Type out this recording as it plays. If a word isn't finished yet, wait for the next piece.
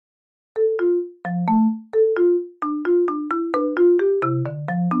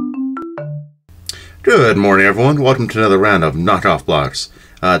Good morning, everyone. Welcome to another round of knockoff blocks.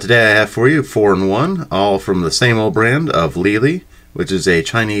 Today I have for you 4 in 1, all from the same old brand of Lele, which is a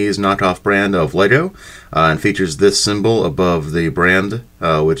Chinese knockoff brand of Lego, and features this symbol above the brand,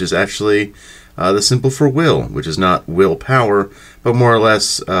 which is actually the symbol for will, which is not willpower, but more or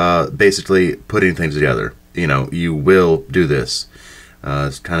less basically putting things together. You know, you will do this.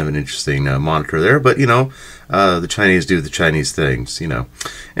 It's kind of an interesting moniker there, but you know, the Chinese do the Chinese things, you know.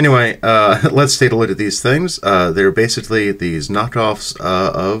 Anyway, let's take a look at these things. They're basically these knockoffs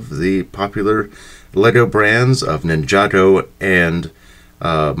of the popular Lego brands of Ninjago and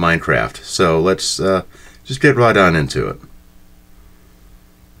Minecraft. So let's just get right on into it.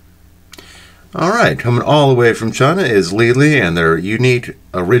 Alright, coming all the way from China is Lele and their unique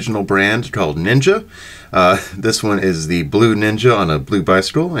original brand called Ninja. This one is the blue ninja on a blue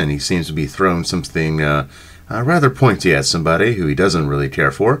bicycle, and he seems to be throwing something rather pointy at somebody who he doesn't really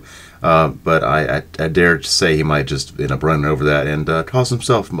care for. But I dare to say he might just end up running over that and cause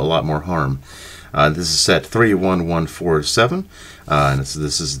himself a lot more harm. This is set 31147, and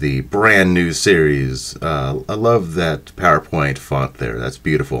this is the brand new series. I love that PowerPoint font there. That's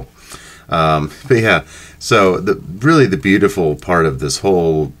beautiful. But yeah, so really the beautiful part of this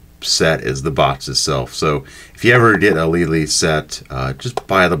whole set is the box itself. So if you ever get a Lele set, just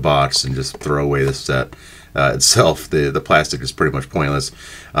buy the box and just throw away the set itself. The plastic is pretty much pointless.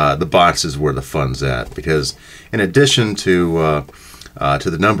 The box is where the fun's at, because in addition to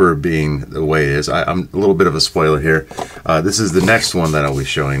the number being the way it is, I'm a little bit of a spoiler here. This is the next one that I'll be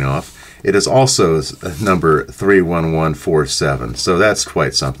showing off. It is also number 31147, so that's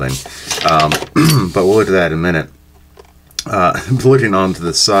quite something. But we'll look at that in a minute. Looking onto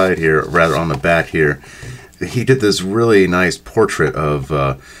the side here, rather on the back here, he did this really nice portrait of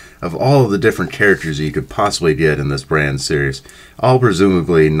all of the different characters you could possibly get in this brand series, all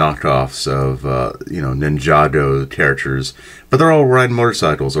presumably knockoffs of you know, Ninjago characters, but they're all riding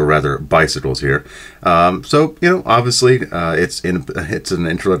motorcycles, or rather bicycles here. So you know, obviously it's an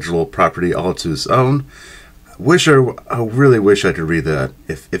intellectual property all to its own. I really wish I could read that.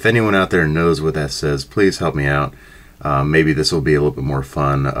 If anyone out there knows what that says, please help me out. Maybe this will be a little bit more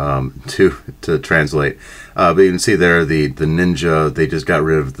fun to translate. But you can see there the ninja, they just got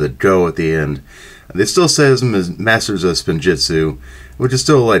rid of the go at the end. It still says Masters of Spinjitzu, which is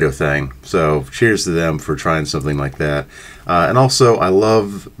still a Lego thing. So cheers to them for trying something like that. And also, I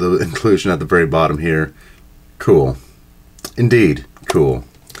love the inclusion at the very bottom here. Cool. Indeed, cool.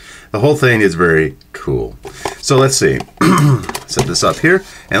 The whole thing is very cool. So let's see. Set this up here,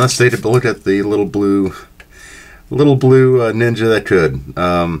 and let's take a look at the little blue ninja that could.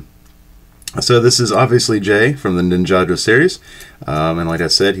 So this is obviously Jay from the Ninjago series, and like I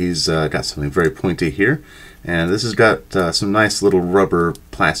said, he's got something very pointy here, and this has got some nice little rubber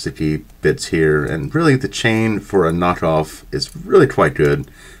plasticky bits here, and really the chain for a knockoff is really quite good.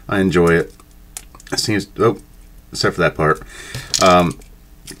 I enjoy it. It seems, oh, except for that part.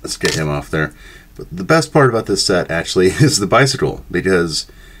 Let's get him off there. But the best part about this set actually is the bicycle, because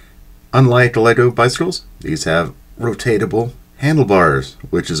unlike Lego bicycles, these have rotatable handlebars,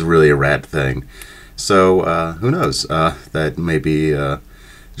 which is really a rad thing. So who knows? That may be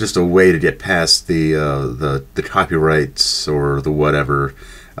just a way to get past the copyrights or the whatever,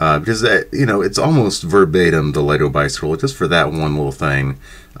 because you know, it's almost verbatim the Lego bicycle, just for that one little thing.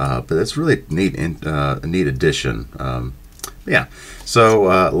 But it's really neat, a neat addition. Yeah.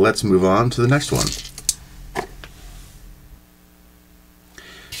 So let's move on to the next one.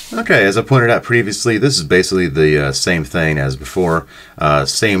 Okay, as I pointed out previously, this is basically the same thing as before.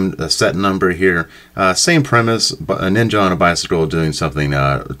 Same set number here, same premise, a ninja on a bicycle doing something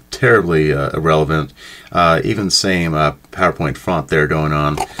terribly irrelevant. Even same PowerPoint font there going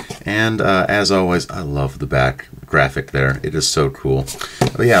on. And as always, I love the back graphic there. It is so cool.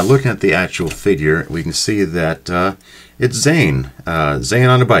 But yeah, looking at the actual figure, we can see that it's Zane. Zane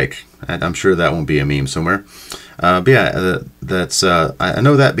on a bike. I'm sure that won't be a meme somewhere. But yeah, I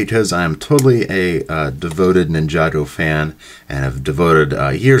know that because I'm totally a devoted Ninjago fan, and have devoted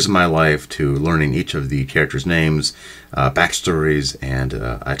years of my life to learning each of the characters' names, backstories, and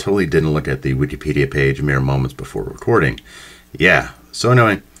I totally didn't look at the Wikipedia page mere moments before recording. Yeah, so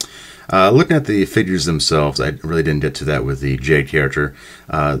anyway, looking at the figures themselves, I really didn't get to that with the Jade character.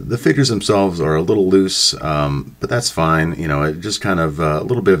 The figures themselves are a little loose, but that's fine. You know, it just kind of a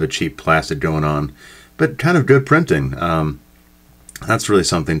little bit of a cheap plastic going on, but kind of good printing. That's really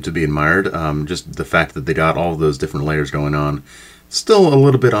something to be admired. Just the fact that they got all those different layers going on. Still a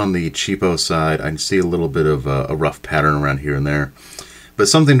little bit on the cheapo side. I see a little bit of a rough pattern around here and there. But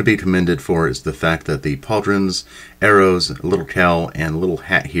something to be commended for is the fact that the pauldrons, arrows, little cowl, and little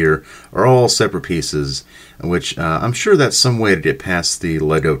hat here are all separate pieces, which I'm sure that's some way to get past the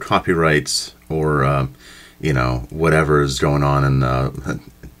Lego copyrights or, you know, whatever is going on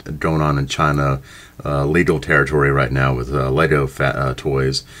in China, legal territory right now with Lego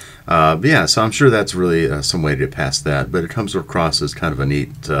toys. But yeah, so I'm sure that's really some way to get past that. But it comes across as kind of a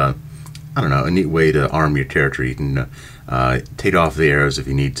neat, I don't know, a neat way to arm your character. You can take off the arrows if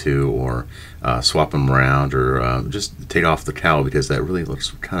you need to, or swap them around, or just take off the cowl because that really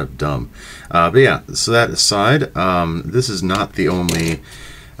looks kind of dumb. But yeah, so that aside, this is not the only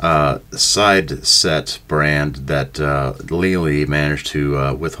side set brand that Lele managed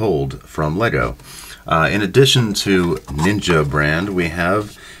to withhold from Lego. In addition to Ninja brand, we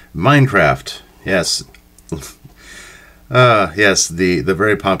have Minecraft. Yes. Yes, the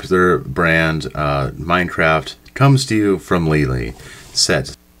very popular brand Minecraft comes to you from Lele.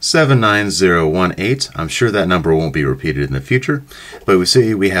 Set 79018. I'm sure that number won't be repeated in the future, but we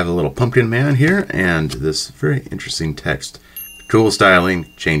see we have a little pumpkin man here and this very interesting text. Cool styling,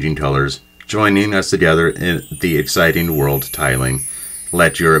 changing colors, joining us together in the exciting world tiling.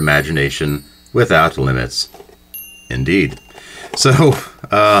 Let your imagination without limits. Indeed. So,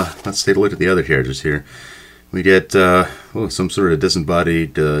 let's take a look at the other characters here. We get some sort of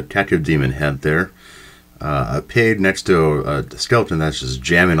disembodied captive demon head there. A pig next to a skeleton that's just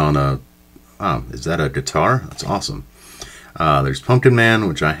jamming on a... is that a guitar? That's awesome. There's Pumpkin Man,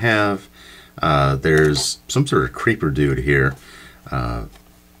 which I have. There's some sort of creeper dude here. The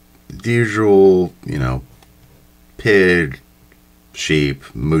usual, you know, pig, sheep,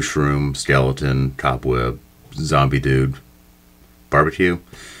 mushroom, skeleton, cobweb, zombie dude, barbecue.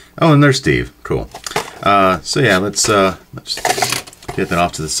 Oh, and there's Steve. Cool. So yeah, let's get that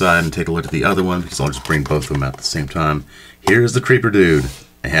off to the side and take a look at the other one, because I'll just bring both of them at the same time. Here's the creeper dude,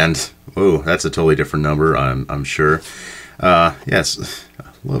 and oh, that's a totally different number, I'm sure. Yes,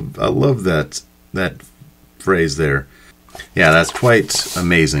 I love that phrase there. Yeah, that's quite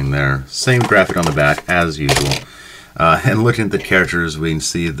amazing there. Same graphic on the back as usual. And looking at the characters, we can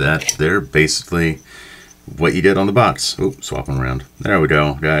see that they're basically what you get on the box. Oh, swap them around. There we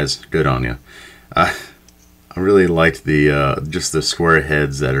go, guys. Good on you. I really liked the just the square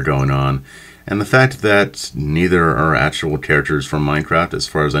heads that are going on, and the fact that neither are actual characters from Minecraft. As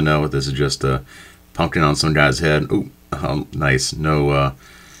far as I know, this is just a pumpkin on some guy's head. Ooh, oh, nice.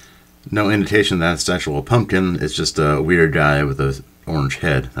 No indication that it's actual a pumpkin. It's just a weird guy with an orange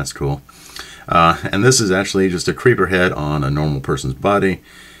head. That's cool. And this is actually just a creeper head on a normal person's body.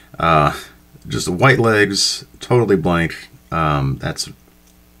 Just white legs, totally blank. That's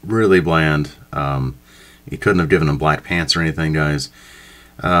really bland. You couldn't have given him black pants or anything, guys.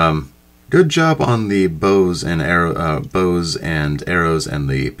 Good job on the bows and arrows and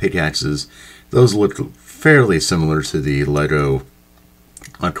the pickaxes. Those look fairly similar to the Lego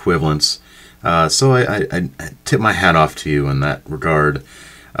equivalents. So I tip my hat off to you in that regard.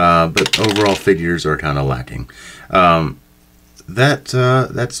 But overall figures are kind of lacking. That's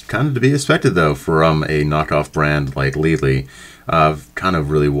kind of to be expected, though, from a knockoff brand like Lele. I've kind of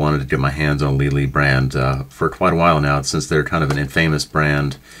really wanted to get my hands on Lele brand for quite a while now, since they're kind of an infamous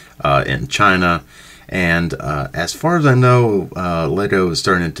brand in China. And as far as I know, Lego is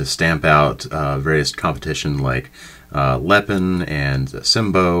starting to stamp out various competition like Lepin and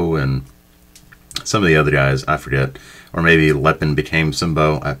Simbo and some of the other guys, I forget. Or maybe Lepin became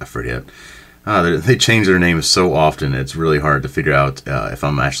Simbo, I forget. They change their names so often, it's really hard to figure out if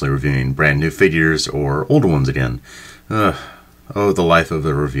I'm actually reviewing brand new figures or older ones again. Oh, the life of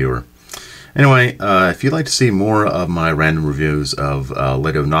a reviewer. Anyway, if you'd like to see more of my random reviews of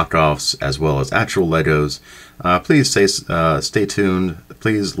Lego knockoffs as well as actual Legos, please stay tuned.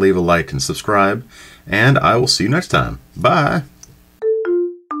 Please leave a like and subscribe, and I will see you next time. Bye!